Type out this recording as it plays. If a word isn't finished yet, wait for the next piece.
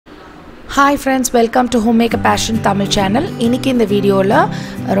Hi friends, welcome to HomeMaker Passion Tamil channel. இன்னைக்கு இந்த வீடியோல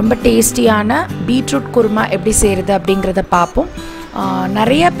ரொம்ப டேஸ்டியான பீட்ரூட் குருமா எப்படி செய்யறது அப்படிங்கறத பாப்போம்.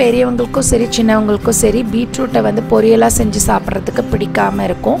 நிறைய பெரியவங்களுக்கும் சரி சின்னவங்களுக்கும் சரி பீட்ரூட்டை வந்து பொரியலா செஞ்சு சாப்பிட்றதுக்கு பிடிக்காம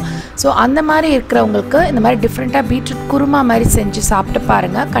இருக்கும். ஸோ அந்த மாதிரி இருக்கிறவங்களுக்கு இந்த மாதிரி டிஃப்ரெண்ட்டாக பீட்ரூட் குருமா மாதிரி செஞ்சு சாப்பிட்டு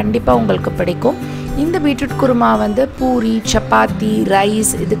பாருங்கள், கண்டிப்பாக உங்களுக்கு பிடிக்கும். இந்த பீட்ரூட் குருமா வந்து பூரி, சப்பாத்தி,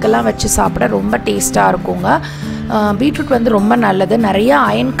 ரைஸ் இதுக்கெல்லாம் வச்சு சாப்பிட ரொம்ப டேஸ்ட்டாக இருக்குங்க. பீட்ரூட் வந்து ரொம்ப நல்லது, நிறைய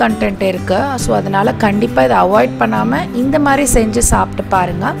அயன் கண்டென்ட் இருக்குது. ஸோ அதனால் கண்டிப்பாக இதை அவாய்ட் பண்ணாமல் இந்த மாதிரி செஞ்சு சாப்பிட்டு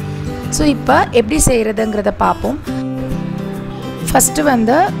பாருங்கள். ஸோ இப்போ எப்படி செய்கிறதுங்கிறத பார்ப்போம். ஃபஸ்ட்டு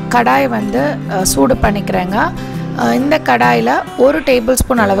வந்து கடாயை வந்து சூடு பண்ணிக்கிறேங்க. இந்த கடாயில் 1 டேபிள்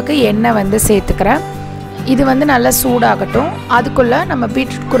ஸ்பூன் அளவுக்கு எண்ணெய் வந்து சேர்த்துக்கிறேன். இது வந்து நல்லா சூடாகட்டும். அதுக்குள்ளே நம்ம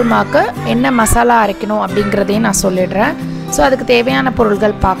பீட்ரூட் குருமாவுக்கு என்ன மசாலா அரைக்கணும் அப்படிங்கிறதையும் நான் சொல்லிடுறேன். ஸோ அதுக்கு தேவையான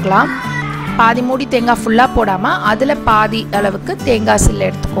பொருட்கள் பார்க்கலாம். பாதி மூடி தேங்காய் ஃபுல்லாக போடாமல் அதில் பாதி அளவுக்கு தேங்காய் சில்லு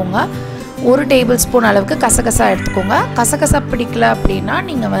எடுத்துக்கோங்க. 1 டேபிள் ஸ்பூன் அளவுக்கு கசகசா எடுத்துக்கோங்க. கசகசா பிடிக்கல அப்படின்னா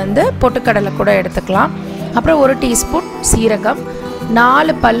நீங்கள் வந்து பொட்டுக்கடலை கூட எடுத்துக்கலாம். அப்புறம் 1 டீஸ்பூன் சீரகம்,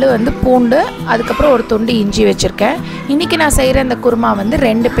 4 பல்லு வந்து பூண்டு, அதுக்கப்புறம் ஒரு துண்டு இஞ்சி வச்சுருக்கேன். இன்றைக்கி நான் செய்கிற இந்த குருமா வந்து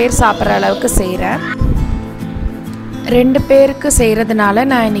 2 பேர் சாப்பிட்ற அளவுக்கு செய்கிறேன். 2 பேருக்கு செய்கிறதுனால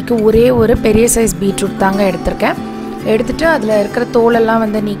நான் இன்றைக்கி ஒரே ஒரு பெரிய சைஸ் பீட்ரூட் தாங்க எடுத்திருக்கேன். எடுத்துகிட்டு அதில் இருக்கிற தோலெல்லாம்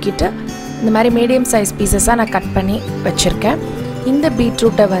வந்து நீக்கிட்டு இந்த மாதிரி மீடியம் சைஸ் பீசஸாக நான் கட் பண்ணி வச்சுருக்கேன். இந்த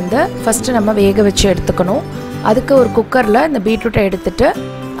பீட்ரூட்டை வந்து ஃபஸ்ட்டு நம்ம வேக வச்சு எடுத்துக்கணும். அதுக்கு ஒரு குக்கரில் இந்த பீட்ரூட்டை எடுத்துகிட்டு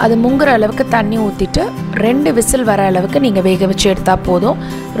அது முங்குற அளவுக்கு தண்ணி ஊற்றிட்டு 2 விசில் வர அளவுக்கு நீங்கள் வேக வச்சு எடுத்தால் போதும்.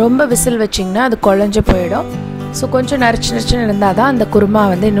 ரொம்ப விசில் வச்சிங்கன்னா அது குழஞ்சு போயிடும். ஸோ கொஞ்சம் நரிச்சுன்னு இருந்தால் தான் அந்த குருமா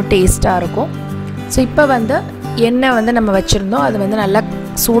வந்து இன்னும் டேஸ்ட்டாக இருக்கும். ஸோ இப்போ வந்து எண்ணெய் வந்து நம்ம வச்சுருந்தோம், அது வந்து நல்லா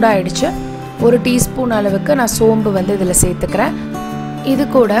சூடாகிடுச்சு. 1 டீஸ்பூன் அளவுக்கு நான் சோம்பு வந்து இதில் சேர்த்துக்கிறேன். இது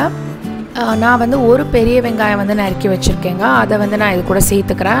கூட நான் வந்து ஒரு பெரிய வெங்காயம் வந்து நறுக்கி வச்சுருக்கேங்க, அதை வந்து நான் இது கூட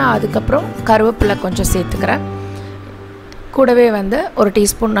சேர்த்துக்கிறேன். அதுக்கப்புறம் கருவேப்பிலை கொஞ்சம் சேர்த்துக்கிறேன். கூடவே வந்து 1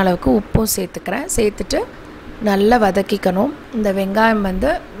 டீஸ்பூன் அளவுக்கு உப்பும் சேர்த்துக்கிறேன். சேர்த்துட்டு நல்லா வதக்கிக்கணும். இந்த வெங்காயம்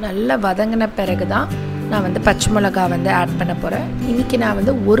வந்து நல்லா வதங்கின பிறகு தான் நான் வந்து பச்சை மிளகா வந்து ஆட் பண்ண போகிறேன். இன்றைக்கி நான்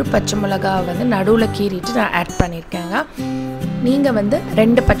வந்து 1 பச்சை மிளகா வந்து நடுவில் கீறிட்டு நான் ஆட் பண்ணியிருக்கேங்க. நீங்கள் வந்து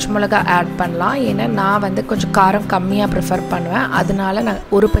 2 பச்சை மிளகா ஆட் பண்ணலாம். ஏன்னா நான் வந்து கொஞ்சம் காரம் கம்மியாக ப்ரிஃபர் பண்ணுவேன், அதனால நான்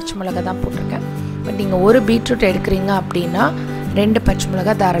 1 பச்சை மிளகா தான் போட்டிருக்கேன். பட் நீங்கள் 1 பீட்ரூட் எடுக்கிறீங்க அப்படின்னா 2 பச்சை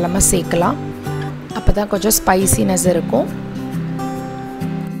மிளகா தாராளமாக சேர்க்கலாம். அப்போ தான் கொஞ்சம் ஸ்பைசினஸ் இருக்கும்.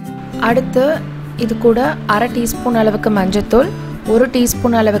 அடுத்து இது கூட 1/2 டீஸ்பூன் அளவுக்கு மஞ்சத்தூள், 1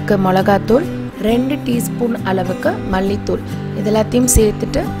 டீஸ்பூன் அளவுக்கு மிளகாத்தூள், 2 டீஸ்பூன் அளவுக்கு மல்லித்தூள், இது எல்லாத்தையும்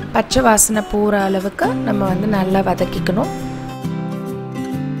சேர்த்துட்டு பச்சை வாசனை போகிற அளவுக்கு நம்ம வந்து நல்லா வதக்கிக்கணும்.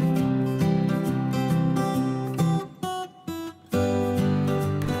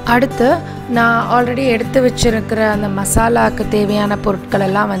 அடுத்து நான் ஆல்ரெடி எடுத்து வச்சுருக்கிற அந்த மசாலாவுக்கு தேவையான பொருட்கள்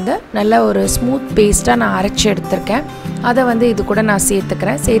எல்லாம் வந்து நல்ல ஒரு ஸ்மூத் பேஸ்ட்டாக நான் அரைச்சி எடுத்திருக்கேன். அதை வந்து இது கூட நான்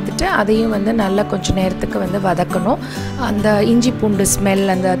சேர்த்துக்கிறேன். சேர்த்துட்டு அதையும் வந்து நல்லா கொஞ்சம் நேரத்துக்கு வந்து வதக்கணும். அந்த இஞ்சி பூண்டு ஸ்மெல்,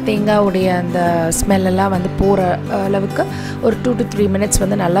 அந்த தேங்காவுடைய அந்த ஸ்மெல்லெல்லாம் வந்து போகிற அளவுக்கு ஒரு 2 to 3 மினிட்ஸ்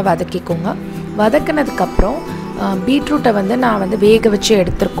வந்து நல்லா வதக்கிக்கோங்க. வதக்கினதுக்கப்புறம் பீட்ரூட்டை வந்து நான் வந்து வேக வச்சு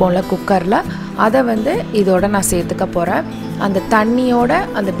எடுத்துருக்கோம்ல குக்கரில், அதை வந்து இதோட நான் சேர்த்துக்க போகிறேன். அந்த தண்ணியோட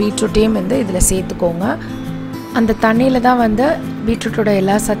அந்த பீட்ரூட்டையும் வந்து இதில் சேர்த்துக்கோங்க. அந்த தண்ணியில் தான் வந்து பீட்ரூட்டோட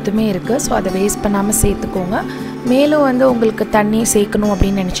எல்லா சத்துமே இருக்குது. ஸோ அதை வேஸ்ட் பண்ணாமல் சேர்த்துக்கோங்க. மேலும் வந்து உங்களுக்கு தண்ணி சேர்க்கணும்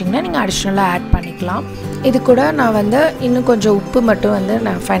அப்படின்னு நினச்சிங்கன்னா நீங்கள் அடிஷ்னலாக ஆட் பண்ணிக்கலாம். இது கூட நான் வந்து இன்னும் கொஞ்சம் உப்பு மட்டும் வந்து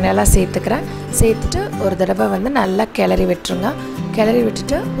நான் ஃபைனலாக சேர்த்துக்கிறேன். சேர்த்துட்டு ஒரு தடவை வந்து நல்லா கிளறி விட்டுருங்க. கிளறி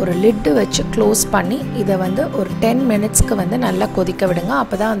விட்டுட்டு ஒரு லிட்டு வச்சு க்ளோஸ் பண்ணி இதை வந்து ஒரு 10 மினிட்ஸ்க்கு வந்து நல்லா கொதிக்க விடுங்க.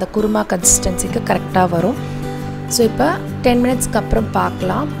 அப்போ தான் அந்த குருமா கன்சிஸ்டன்சிக்கு கரெக்டாக வரும். ஸோ இப்போ 10 மினிட்ஸ்க்கு அப்புறம்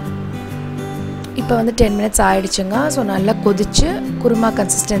பார்க்கலாம். இப்போ வந்து 10 மினிட்ஸ் ஆகிடுச்சுங்க. ஸோ நல்லா கொதிச்சு குருமா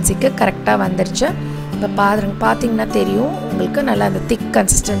கன்சிஸ்டன்சிக்கு கரெக்டாக வந்துருச்சு. இப்போ பார்த்தீங்கன்னா தெரியும் உங்களுக்கு நல்லா அந்த திக்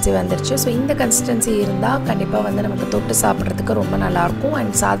கன்சிஸ்டன்சி வந்துருச்சு. ஸோ இந்த கன்சிஸ்டன்சி இருந்தால் கண்டிப்பாக வந்து நமக்கு தொட்டு சாப்பிட்றதுக்கு ரொம்ப நல்லாயிருக்கும்.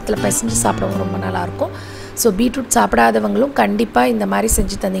 அண்ட் சாதத்தில் பிசைஞ்சு சாப்பிடவும் ரொம்ப நல்லாயிருக்கும். ஸோ பீட்ரூட் சாப்பிடாதவங்களும் கண்டிப்பாக இந்த மாதிரி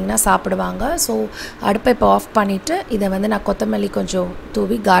செஞ்சு தந்திங்கன்னா சாப்பிடுவாங்க. ஸோ அடுப்பை இப்போ ஆஃப் பண்ணிவிட்டு இதை வந்து நான் கொத்தமல்லி கொஞ்சம்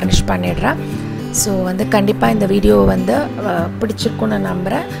தூவி கார்னிஷ் பண்ணிடுறேன். ஸோ வந்து கண்டிப்பாக இந்த வீடியோ வந்து பிடிச்சிருக்குன்னு நான்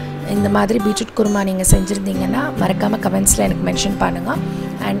நம்புகிறேன். இந்த மாதிரி பீட்ரூட் குருமா நீங்கள் செஞ்சுருந்தீங்கன்னா மறக்காமல் கமெண்ட்ஸில் எனக்கு மென்ஷன் பண்ணுங்கள்.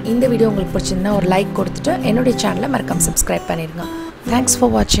 அண்ட் இந்த வீடியோ உங்களுக்கு பிடிச்சிருந்தா ஒரு லைக் கொடுத்துட்டு என்னுடைய சேனலை மறக்காமல் சப்ஸ்கிரைப் பண்ணிடுங்க. தேங்க்ஸ்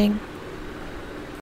ஃபார் வாட்சிங்.